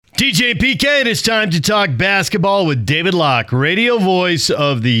DJ PK, it is time to talk basketball with David Locke, radio voice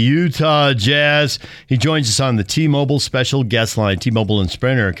of the Utah Jazz. He joins us on the T-Mobile special guest line. T-Mobile and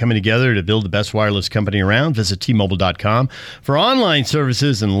Sprint are coming together to build the best wireless company around. Visit T-Mobile.com for online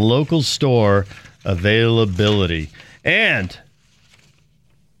services and local store availability. And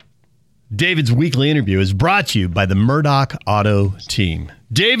David's weekly interview is brought to you by the Murdoch Auto Team.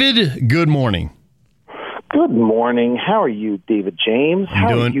 David, good morning. Good morning. How are you, David James?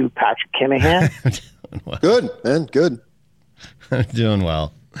 How are you, Patrick Kinahan? Well. Good, man. Good. Doing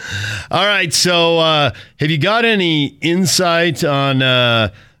well. All right. So have you got any insight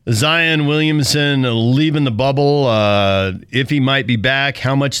on Zion Williamson leaving the bubble, if he might be back,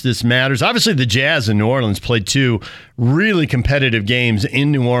 how much this matters? Obviously, the Jazz in New Orleans played two really competitive games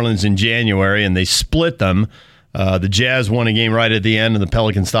in New Orleans in January, and they split them. The Jazz won a game right at the end, and the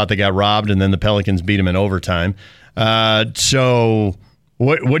Pelicans thought they got robbed, and then the Pelicans beat them in overtime. So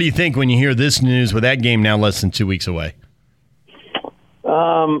what do you think when you hear this news with that game now less than 2 weeks away?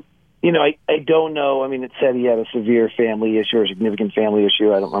 I don't know. I mean, it said he had a severe family issue or significant family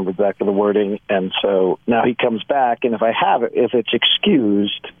issue. I don't remember exactly the wording. And so now he comes back, and if it's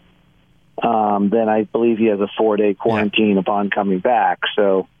excused, then I believe he has a 4-day quarantine upon coming back.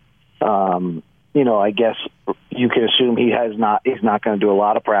 So, I guess you can assume he's not going to do a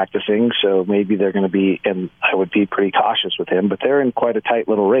lot of practicing, so maybe they're going to be, and I would be pretty cautious with him, but they're in quite a tight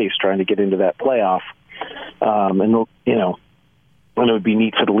little race trying to get into that playoff. And it would be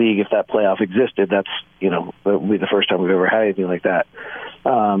neat for the league if that playoff existed. That would be the first time we've ever had anything like that.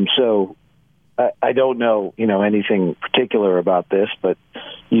 So I don't know, anything particular about this, but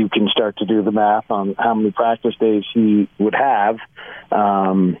you can start to do the math on how many practice days he would have,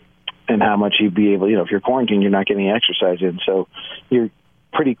 and how much he'd be able, if you're quarantined, you're not getting exercise in. So you're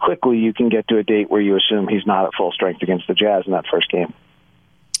pretty quickly, you can get to a date where you assume he's not at full strength against the Jazz in that first game.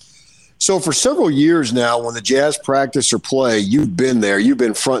 So for several years now, when the Jazz practice or play, you've been there, you've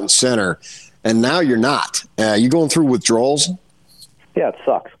been front and center, and now you're not. You going through withdrawals? Yeah, it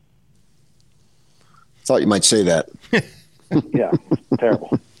sucks. Thought you might say that. Yeah,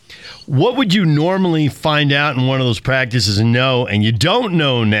 terrible. What would you normally find out in one of those practices and know, and you don't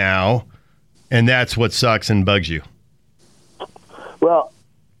know now, and that's what sucks and bugs you? Well,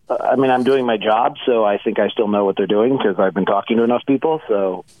 I'm doing my job, so I think I still know what they're doing because I've been talking to enough people.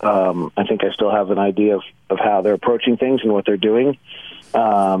 So I think I still have an idea of how they're approaching things and what they're doing.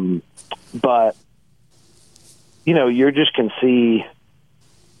 But, you just can see,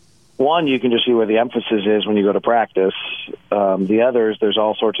 one, you can just see where the emphasis is when you go to practice. The others, there's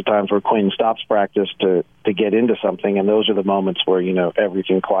all sorts of times where Quinn stops practice to get into something, and those are the moments where,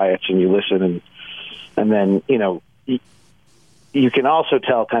 everything quiets and you listen. And then, you can also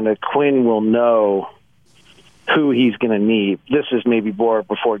tell kind of Quinn will know who he's going to need. This is maybe more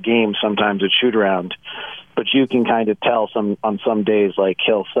before games sometimes at shoot-around, but you can kind of tell on some days, like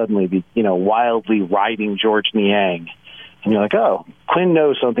he'll suddenly be, wildly riding George Niang. And you're like, oh, Quinn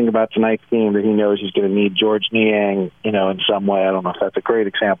knows something about tonight's game that he knows he's going to need George Niang, in some way. I don't know if that's a great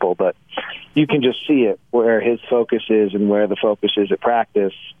example, but you can just see it where his focus is and where the focus is at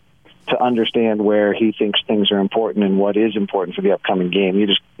practice to understand where he thinks things are important and what is important for the upcoming game.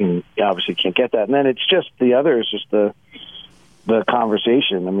 You obviously can't get that. And then it's just the other is just the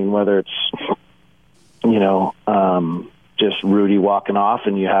conversation. I mean, whether it's, just Rudy walking off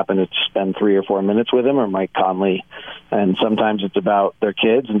and you happen to spend 3 or 4 minutes with him, or Mike Conley. And sometimes it's about their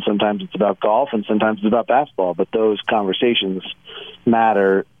kids, and sometimes it's about golf, and sometimes it's about basketball. But those conversations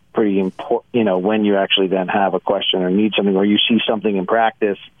matter pretty important, when you actually then have a question or need something, or you see something in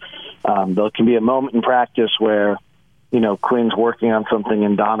practice. There can be a moment in practice where, Quinn's working on something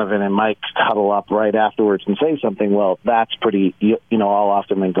and Donovan and Mike huddle up right afterwards and say something. Well, that's pretty, I'll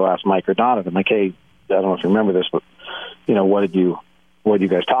often then go ask Mike or Donovan, like, hey, I don't know if you remember this, but, what did you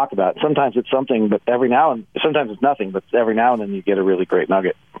guys talk about? Sometimes it's something, but sometimes it's nothing, but every now and then you get a really great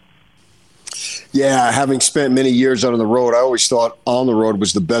nugget. Yeah, having spent many years out on the road, I always thought on the road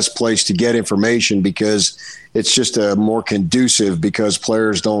was the best place to get information because it's just more conducive because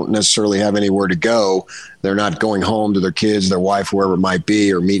players don't necessarily have anywhere to go. They're not going home to their kids, their wife, wherever it might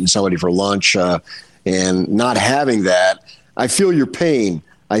be, or meeting somebody for lunch. And not having that, I feel your pain.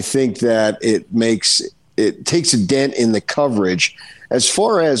 I think that it takes a dent in the coverage. As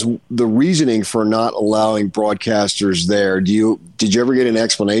far as the reasoning for not allowing broadcasters there, did you ever get an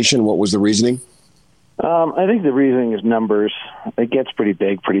explanation? What was the reasoning? I think the reasoning is numbers. It gets pretty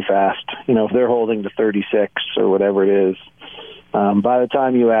big pretty fast. If they're holding to 36 or whatever it is, by the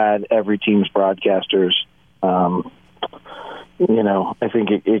time you add every team's broadcasters, I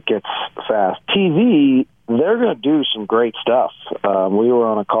think it gets fast. TV, they're going to do some great stuff. We were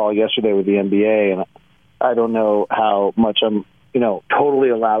on a call yesterday with the NBA, and I don't know how much I'm, totally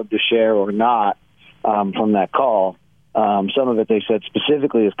allowed to share or not from that call. Some of it they said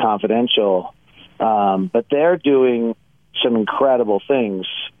specifically is confidential, but they're doing some incredible things.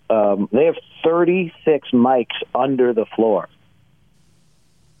 They have 36 mics under the floor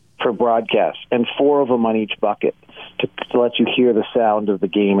for broadcast, and 4 of them on each bucket to let you hear the sound of the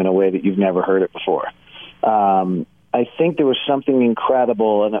game in a way that you've never heard it before. I think there was something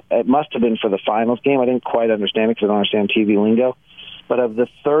incredible, and it must have been for the finals game. I didn't quite understand it because I don't understand TV lingo. But of the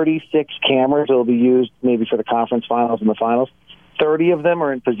 36 cameras that will be used maybe for the conference finals and the finals, 30 of them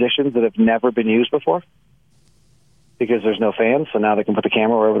are in positions that have never been used before because there's no fans, so now they can put the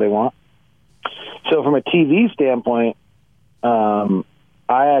camera wherever they want. So from a TV standpoint, I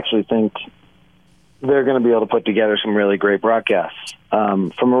actually think they're going to be able to put together some really great broadcasts.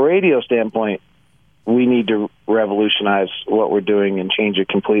 From a radio standpoint, we need to revolutionize what we're doing and change it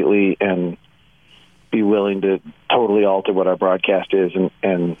completely and be willing to totally alter what our broadcast is.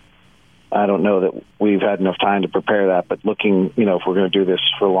 And I don't know that we've had enough time to prepare that, but looking, if we're going to do this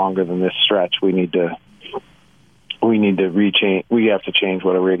for longer than this stretch, we have to change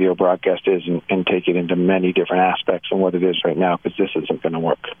what a radio broadcast is and take it into many different aspects than what it is right now, because this isn't going to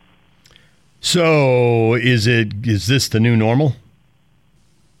work. So is this the new normal?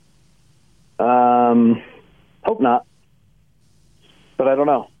 Hope not, but I don't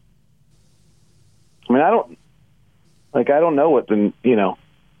know. I mean, I don't know what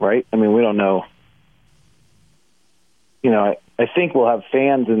right? I mean, we don't know. I think we'll have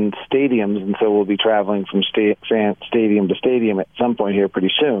fans in stadiums, and so we'll be traveling from stadium to stadium at some point here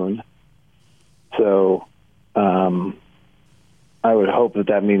pretty soon. So, I would hope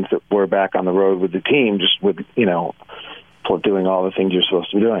that means that we're back on the road with the team, just with, doing all the things you're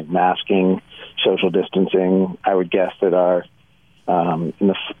supposed to be doing, masking, social distancing. I would guess that I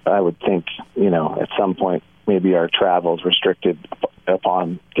would think, at some point, maybe our travel is restricted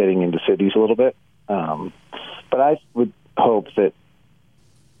upon getting into cities a little bit. But I would hope that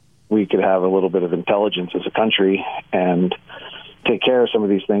we could have a little bit of intelligence as a country and take care of some of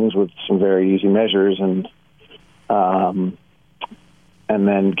these things with some very easy measures and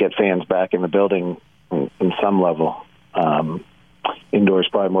then get fans back in the building in some level. Indoor is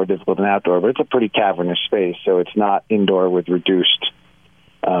probably more difficult than outdoor, but it's a pretty cavernous space, so it's not indoor with reduced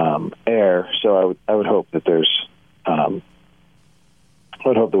air. So I would hope that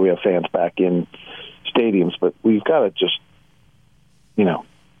we have fans back in stadiums, but we've got to just,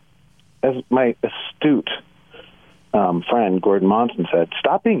 as my astute friend Gordon Monson said,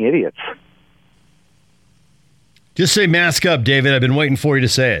 stop being idiots. Just say mask up, David. I've been waiting for you to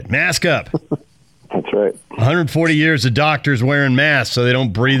say it. Mask up. That's right. 140 years of doctors wearing masks so they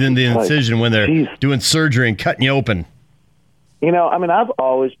don't breathe into the incision when they're doing surgery and cutting you open. I've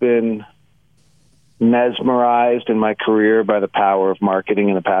always been mesmerized in my career by the power of marketing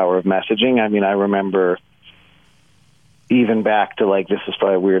and the power of messaging. I remember even back to, this is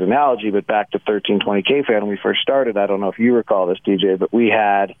probably a weird analogy, but back to 1320 K-Fan when we first started, I don't know if you recall this, DJ, but we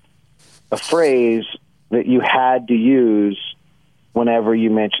had a phrase that you had to use whenever you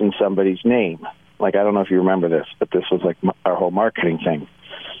mentioned somebody's name. I don't know if you remember this, but this was our whole marketing thing.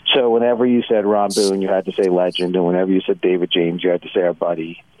 So whenever you said Ron Boone, you had to say legend, and whenever you said David James, you had to say our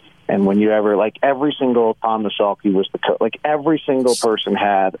buddy. And when you ever, every single Tom Masalki was every single person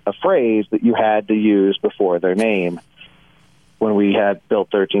had a phrase that you had to use before their name when we had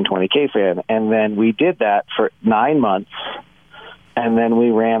built 1320 K-Fan. And then we did that for 9 months, and then we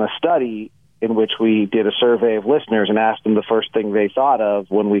ran a study in which we did a survey of listeners and asked them the first thing they thought of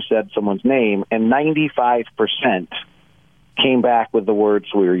when we said someone's name, and 95% came back with the words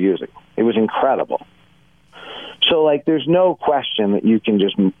we were using. It was incredible. So, there's no question that you can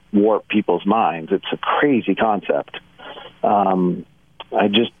just warp people's minds. It's a crazy concept. This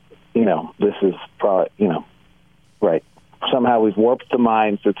is probably, right. Somehow we've warped the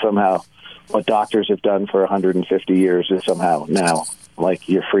minds that somehow what doctors have done for 150 years is somehow now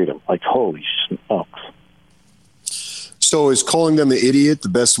your freedom. Holy smokes. So is calling them an idiot the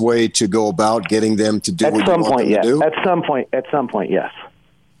best way to go about getting them to do what you want them to do? At some point, yes.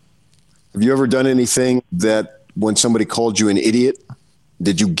 Have you ever done anything that when somebody called you an idiot,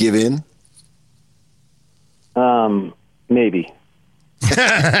 did you give in? Maybe.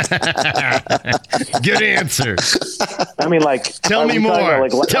 Good answer. Tell me more.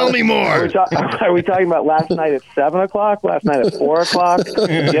 Tell me more. Are we talking about last night at 7 o'clock, last night at 4 o'clock,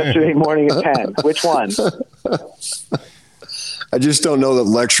 yesterday morning at 10? Which one? I just don't know that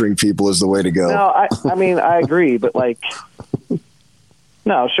lecturing people is the way to go. No, I agree, but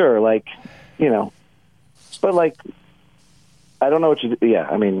no, sure, But, like, I don't know what you – yeah,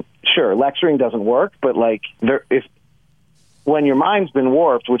 I mean, sure, lecturing doesn't work, but, like, when your mind's been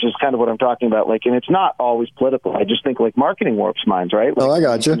warped, which is kind of what I'm talking about, like, and it's not always political. I just think, like, marketing warps minds, right? Like, I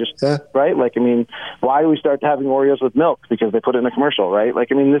got you. Yeah. Right? Like, I mean, why do we start having Oreos with milk? Because they put it in a commercial, right?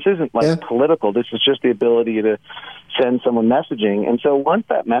 Like, I mean, this isn't, like, political. This is just the ability to send someone messaging. And so once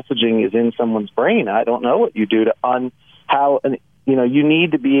that messaging is in someone's brain, I don't know what you do to you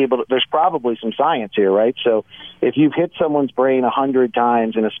need to be able to, there's probably some science here, right? So if you've hit someone's brain 100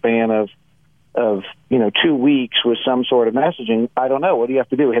 times in a span of 2 weeks with some sort of messaging, I don't know. What do you have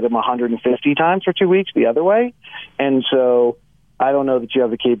to do? Hit them 150 times for 2 weeks the other way? And so I don't know that you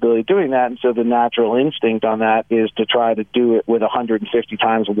have the capability of doing that. And so the natural instinct on that is to try to do it with 150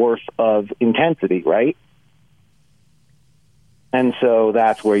 times worth of intensity, right? And so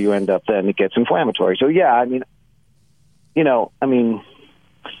that's where you end up then. It gets inflammatory. So, yeah, I mean,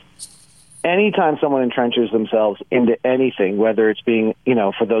 anytime someone entrenches themselves into anything, whether it's being,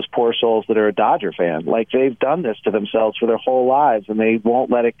 for those poor souls that are a Dodger fan, like they've done this to themselves for their whole lives and they won't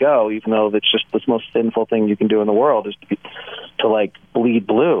let it go, even though it's just the most sinful thing you can do in the world is to like bleed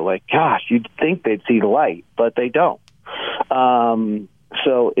blue. Like, gosh, you'd think they'd see the light, but they don't.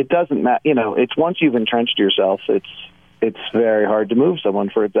 So it doesn't matter. It's once you've entrenched yourself, it's very hard to move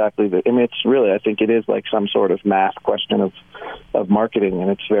someone for exactly the. I mean, it's really, I think it is like some sort of math question of marketing, and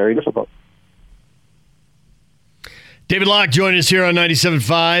it's very difficult. David Locke joined us here on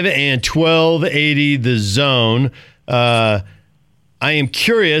 97.5 and 1280 The Zone. I am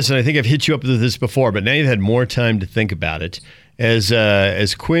curious, and I think I've hit you up with this before, but now you've had more time to think about it.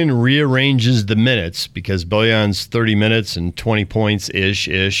 As Quinn rearranges the minutes, because Bojan's 30 minutes and 20 points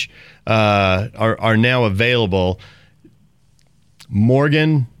ish are now available.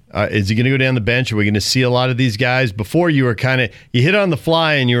 Morgan, is he going to go down the bench? Are we going to see a lot of these guys? Before you were you hit on the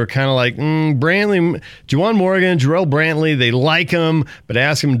fly and you were kind of like, Brantley, Juwan Morgan, Jarrell Brantley, they like him, but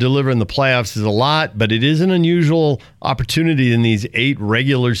ask him to deliver in the playoffs is a lot, but it is an unusual opportunity in these 8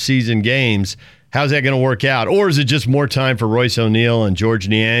 regular season games. How's that going to work out? Or is it just more time for Royce O'Neal and George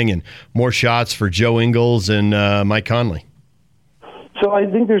Niang and more shots for Joe Ingles and Mike Conley? So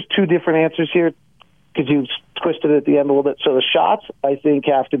I think there's 2 different answers here because you twisted it at the end a little bit. So the shots, I think,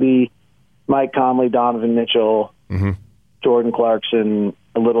 have to be Mike Conley, Donovan Mitchell, Jordan Clarkson,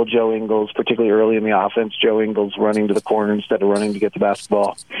 a little Joe Ingles, particularly early in the offense. Joe Ingles running to the corner instead of running to get the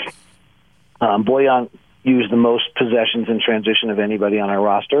basketball. Bojan used the most possessions in transition of anybody on our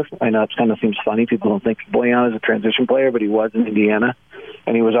roster. I know it kind of seems funny. People don't think Bojan is a transition player, but he was in Indiana,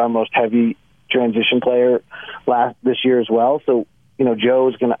 and he was our most heavy transition player this year as well. So,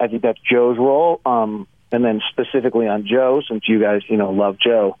 Joe's going to – I think that's Joe's role. And then specifically on Joe, since you guys, love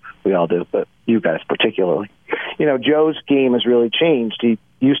Joe, we all do, but you guys particularly. Joe's game has really changed. He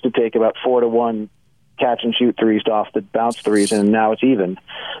used to take about 4-to-1 catch and shoot threes to off the bounce threes, and now it's even.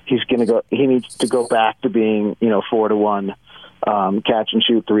 He needs to go back to being, 4-to-1 catch and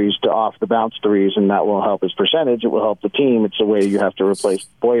shoot threes to off the bounce threes, and that will help his percentage. It will help the team. It's a way you have to replace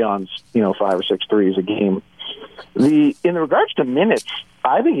Bojan's, 5 or 6 threes a game. In regards to minutes,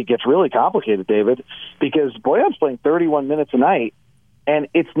 I think it gets really complicated, David, because Bojan's playing 31 minutes a night, and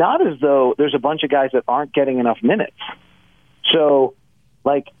it's not as though there's a bunch of guys that aren't getting enough minutes. So,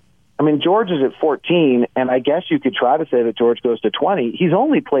 George is at 14, and I guess you could try to say that George goes to 20. He's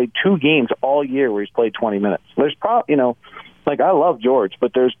only played 2 games all year where he's played 20 minutes. There's probably, I love George,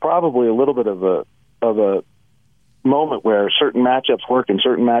 but there's probably a little bit of a moment where certain matchups work and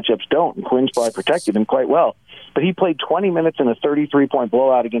certain matchups don't, and Quinn's probably protected him quite well. But he played 20 minutes in a 33-point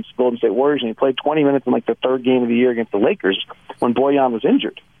blowout against the Golden State Warriors, and he played 20 minutes in the 3rd game of the year against the Lakers when Bojan was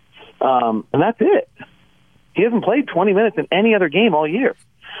injured. And that's it. He hasn't played 20 minutes in any other game all year.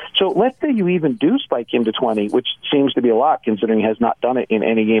 So let's say you even do spike him to 20, which seems to be a lot considering he has not done it in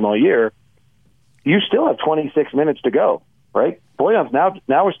any game all year. You still have 26 minutes to go, right? Bojan's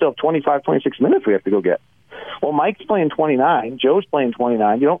now we still have 25, 26 minutes we have to go get. Well, Mike's playing 29. Joe's playing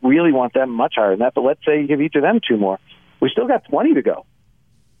 29. You don't really want them much higher than that, but let's say you give each of them 2 more. We still got 20 to go.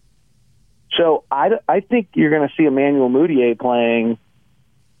 So I think you're going to see Emmanuel Mudiay playing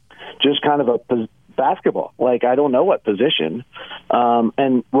just kind of a basketball. I don't know what position.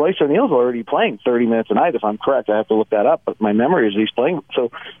 And Royce O'Neal's already playing 30 minutes a night, if I'm correct. I have to look that up, but my memory is he's playing.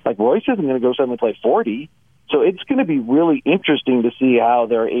 So, Royce isn't going to go suddenly play 40. So it's going to be really interesting to see how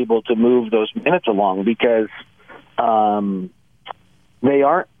they're able to move those minutes along because they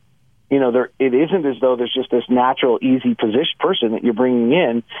aren't, it isn't as though there's just this natural, easy person that you're bringing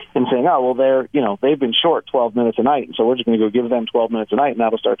in and saying, oh, well, they've been short 12 minutes a night, so we're just going to go give them 12 minutes a night, and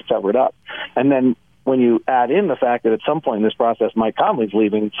that'll start to cover it up. And then when you add in the fact that at some point in this process, Mike Conley's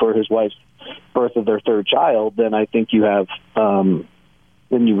leaving for his wife's birth of their third child, then I think you have, then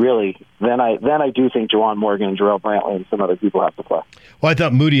I do think Juwan Morgan and Jarrell Brantley and some other people have to play. Well, I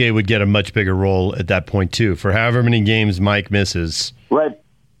thought Moutier would get a much bigger role at that point too, for however many games Mike misses. Right.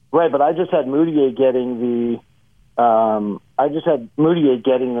 But I just had Moutier getting the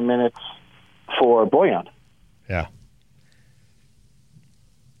minutes for Boyan. Yeah.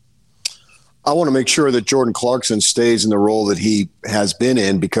 I want to make sure that Jordan Clarkson stays in the role that he has been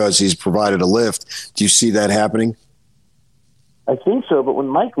in because he's provided a lift. Do you see that happening? I think so, but when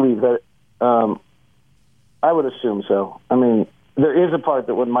Mike leaves, I would assume so. I mean, there is a part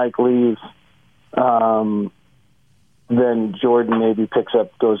that when Mike leaves, then Jordan maybe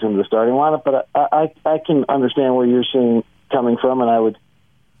goes into the starting lineup. But I can understand where you're seeing coming from, and I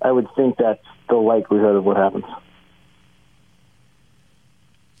would think that's the likelihood of what happens.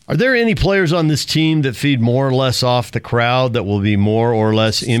 Are there any players on this team that feed more or less off the crowd that will be more or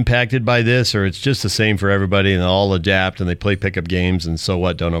less impacted by this, or it's just the same for everybody and they all adapt and they play pickup games and so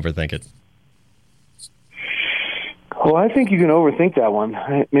what? Don't overthink it. Well, I think you can overthink that one.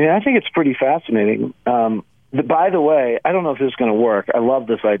 I mean, I think it's pretty fascinating. By the way, I don't know if this is going to work. I love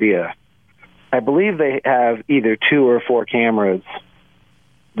this idea. I believe they have either 2 or 4 cameras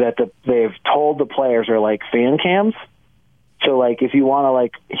that they've told the players are like fan cams. So, like, if you want to,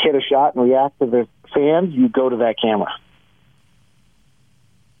 like, hit a shot and react to the fans, you go to that camera.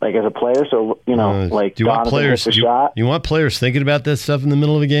 Like, as a player, so, like, do you want players, hits a shot. You want players thinking about that stuff in the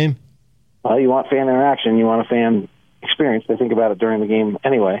middle of a game? Well, you want fan interaction. You want a fan experience. They think about it during the game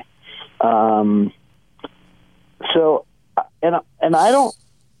anyway. So, and I don't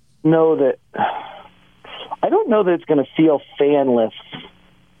know that it's going to feel fanless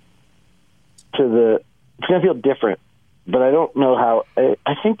it's going to feel different. But I don't know how.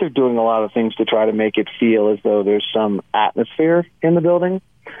 I think they're doing a lot of things to try to make it feel as though there's some atmosphere in the building.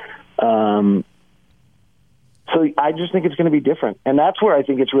 So I just think it's going to be different. And that's where I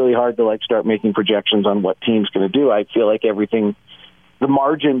think it's really hard to, like, start making projections on what team's going to do. I feel like the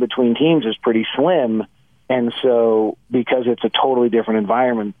margin between teams is pretty slim. And so because it's a totally different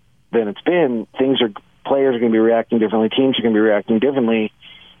environment than it's been, players are going to be reacting differently, teams are going to be reacting differently.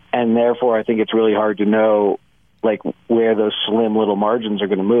 And therefore, I think it's really hard to know, like, where those slim little margins are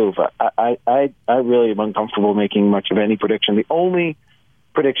going to move. I really am uncomfortable making much of any prediction. The only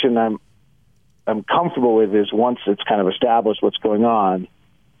prediction I'm comfortable with is once it's kind of established what's going on,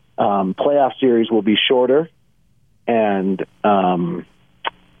 playoff series will be shorter, and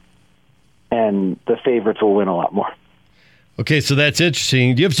the favorites will win a lot more. Okay, so that's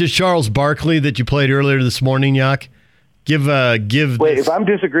interesting. Do you have just Charles Barkley that you played earlier this morning, Yak? Give. Wait, if I'm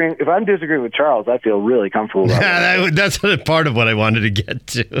disagreeing with Charles, I feel really comfortable about that. That's part of what I wanted to get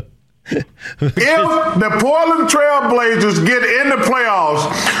to. If the Portland Trail Blazers get in the playoffs,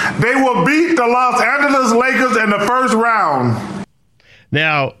 they will beat the Los Angeles Lakers in the first round.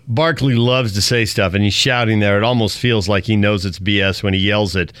 Now, Barkley loves to say stuff, and he's shouting there. It almost feels like he knows it's BS when he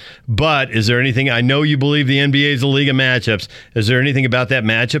yells it. But is there anything? I know you believe the NBA is a league of matchups. Is there anything about that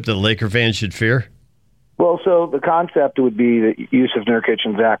matchup that Laker fans should fear? Well, so the concept would be that Yusuf Nurkic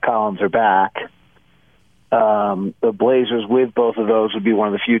and Zach Collins are back. The Blazers with both of those would be one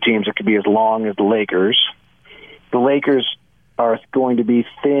of the few teams that could be as long as the Lakers. The Lakers are going to be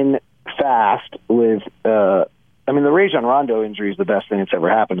thin fast with, the Rajon Rondo injury is the best thing that's ever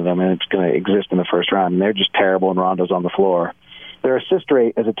happened to them, and it's going to exist in the first round, and they're just terrible when Rondo's on the floor. Their assist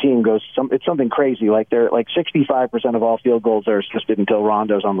rate as a team it's something crazy. Like, they're like 65% of all field goals are assisted until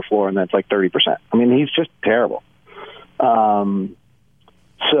Rondo's on the floor, and that's like 30%. I mean, he's just terrible.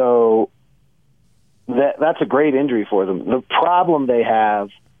 So that's a great injury for them. The problem they have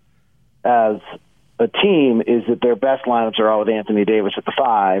as a team is that their best lineups are all with Anthony Davis at the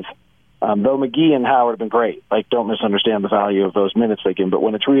 5. Though McGee and Howard have been great. Like, don't misunderstand the value of those minutes they give, but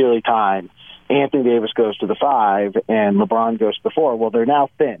when it's really time, Anthony Davis goes to the 5 and LeBron goes to the 4. Well, they're now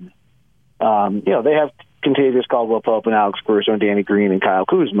thin. They have Contavious Caldwell-Pope and Alex Caruso and Danny Green and Kyle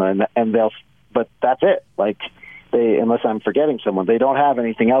Kuzma, but that's it. Like, unless I'm forgetting someone, they don't have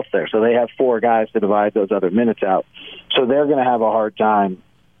anything else there. So they have 4 guys to divide those other minutes out. So they're going to have a hard time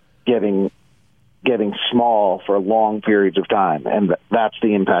getting small for long periods of time, and that's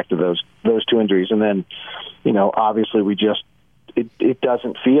the impact of those 2 injuries. And then, obviously it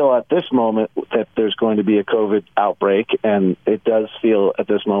doesn't feel at this moment that there's going to be a COVID outbreak, and it does feel at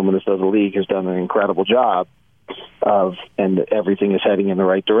this moment as though the league has done an incredible job and everything is heading in the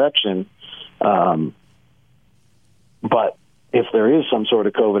right direction. But if there is some sort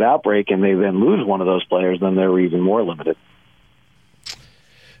of COVID outbreak and they then lose one of those players, then they're even more limited.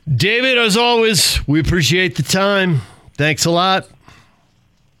 David, as always, we appreciate the time. Thanks a lot.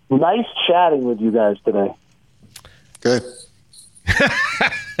 Nice chatting with you guys today. Okay.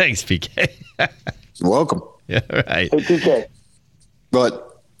 Thanks, PK. You're welcome. Yeah, right. Hey, PK,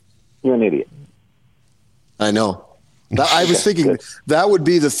 But you're an idiot. I know. I was thinking that would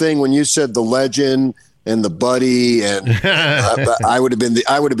be the thing when you said the legend and the buddy, and I would have been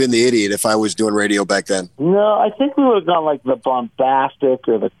the idiot if I was doing radio back then. No, I think we would have gone like the bombastic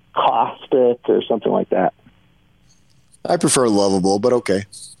or the caustic or something like that. I prefer lovable, but okay.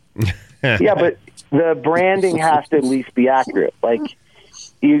 Yeah, but the branding has to at least be accurate. Like,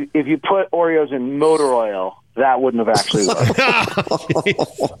 if you put Oreos in motor oil, that wouldn't have actually worked.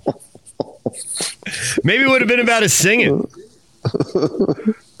 Maybe it would have been about his singing.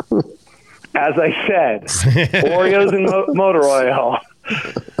 As I said, Oreos and motor oil,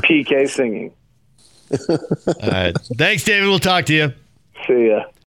 PK singing. All right. Thanks, David. We'll talk to you. See ya.